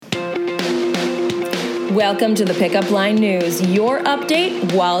Welcome to the Pickup Line News, your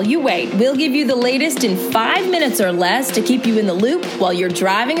update while you wait. We'll give you the latest in 5 minutes or less to keep you in the loop while you're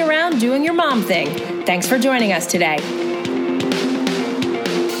driving around doing your mom thing. Thanks for joining us today.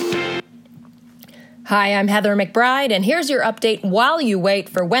 Hi, I'm Heather McBride, and here's your update while you wait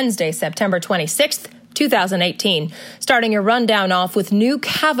for Wednesday, September 26th. 2018. Starting your rundown off with new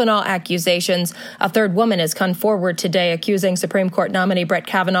Kavanaugh accusations. A third woman has come forward today accusing Supreme Court nominee Brett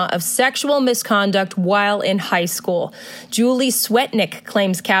Kavanaugh of sexual misconduct while in high school. Julie Swetnick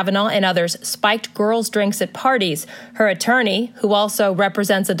claims Kavanaugh and others spiked girls' drinks at parties. Her attorney, who also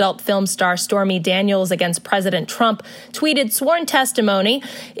represents adult film star Stormy Daniels against President Trump, tweeted sworn testimony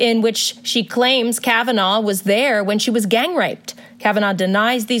in which she claims Kavanaugh was there when she was gang raped. Kavanaugh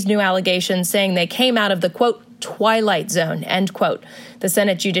denies these new allegations, saying they came out of the, quote, twilight zone, end quote. The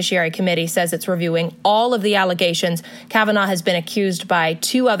Senate Judiciary Committee says it's reviewing all of the allegations. Kavanaugh has been accused by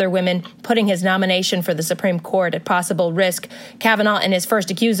two other women, putting his nomination for the Supreme Court at possible risk. Kavanaugh and his first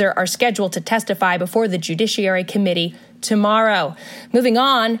accuser are scheduled to testify before the Judiciary Committee tomorrow. Moving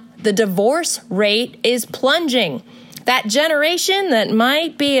on, the divorce rate is plunging. That generation that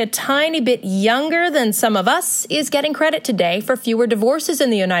might be a tiny bit younger than some of us is getting credit today for fewer divorces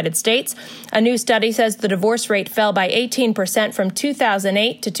in the United States. A new study says the divorce rate fell by 18% from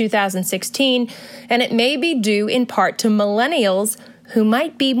 2008 to 2016, and it may be due in part to millennials who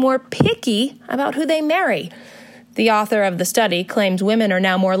might be more picky about who they marry. The author of the study claims women are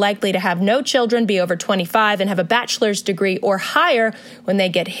now more likely to have no children, be over 25, and have a bachelor's degree or higher when they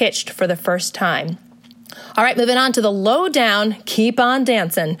get hitched for the first time. All right, moving on to the lowdown, keep on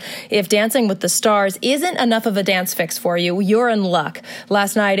dancing. If Dancing with the Stars isn't enough of a dance fix for you, you're in luck.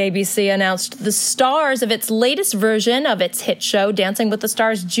 Last night, ABC announced the stars of its latest version of its hit show, Dancing with the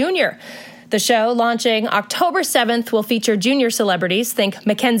Stars Junior. The show, launching October 7th, will feature junior celebrities, think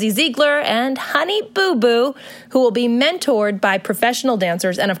Mackenzie Ziegler and Honey Boo Boo, who will be mentored by professional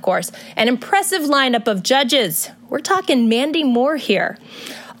dancers and, of course, an impressive lineup of judges. We're talking Mandy Moore here.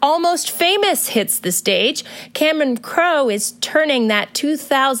 Almost Famous hits the stage. Cameron Crowe is turning that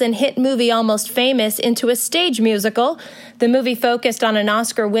 2000 hit movie Almost Famous into a stage musical. The movie focused on an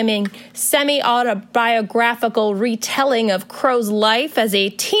Oscar-winning semi-autobiographical retelling of Crowe's life as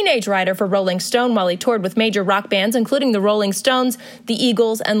a teenage writer for Rolling Stone while he toured with major rock bands, including the Rolling Stones, the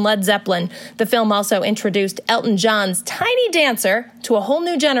Eagles, and Led Zeppelin. The film also introduced Elton John's Tiny Dancer to a whole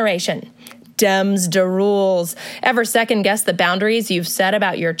new generation. Dems da rules. Ever second-guess the boundaries you've set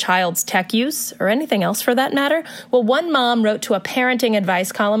about your child's tech use, or anything else for that matter? Well, one mom wrote to a parenting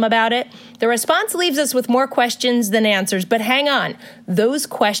advice column about it. The response leaves us with more questions than answers, but hang on. Those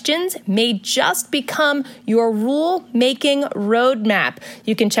questions may just become your rule-making roadmap.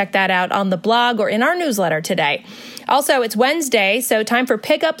 You can check that out on the blog or in our newsletter today. Also, it's Wednesday, so time for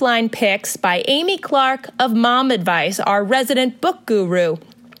Pickup Line Picks by Amy Clark of Mom Advice, our resident book guru.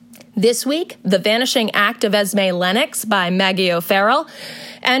 This week, The Vanishing Act of Esme Lennox by Maggie O'Farrell.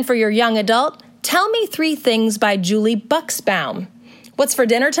 And for your young adult, Tell Me 3 Things by Julie Buxbaum. What's for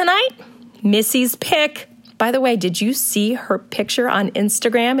dinner tonight? Missy's Pick. By the way, did you see her picture on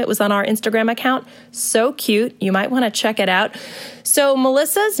Instagram? It was on our Instagram account. So cute. You might want to check it out. So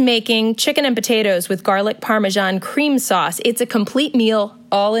Melissa's making chicken and potatoes with garlic Parmesan cream sauce. It's a complete meal,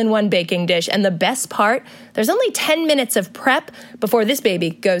 all in one baking dish. And the best part, there's only 10 minutes of prep before this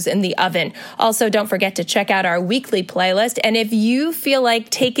baby goes in the oven. Also, don't forget to check out our weekly playlist. And if you feel like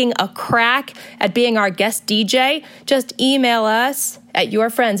taking a crack at being our guest DJ, just email us at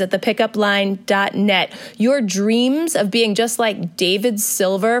yourfriends@thepickupline.net. Your dreams of being just like David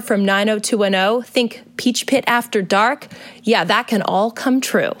Silver from 90210, think Peach Pit After Dark, yeah, that can all come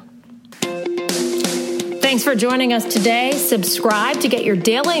true. Thanks for joining us today. Subscribe to get your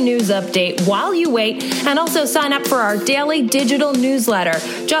daily news update while you wait, and also sign up for our daily digital newsletter.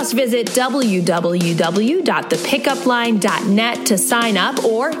 Just visit www.thepickupline.net to sign up,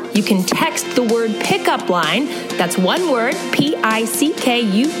 or you can text the word pickup line, that's one word,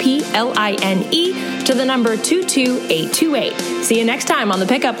 PICKUPLINE, to the number 22828. See you next time on The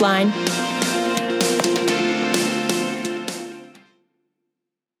Pickup Line.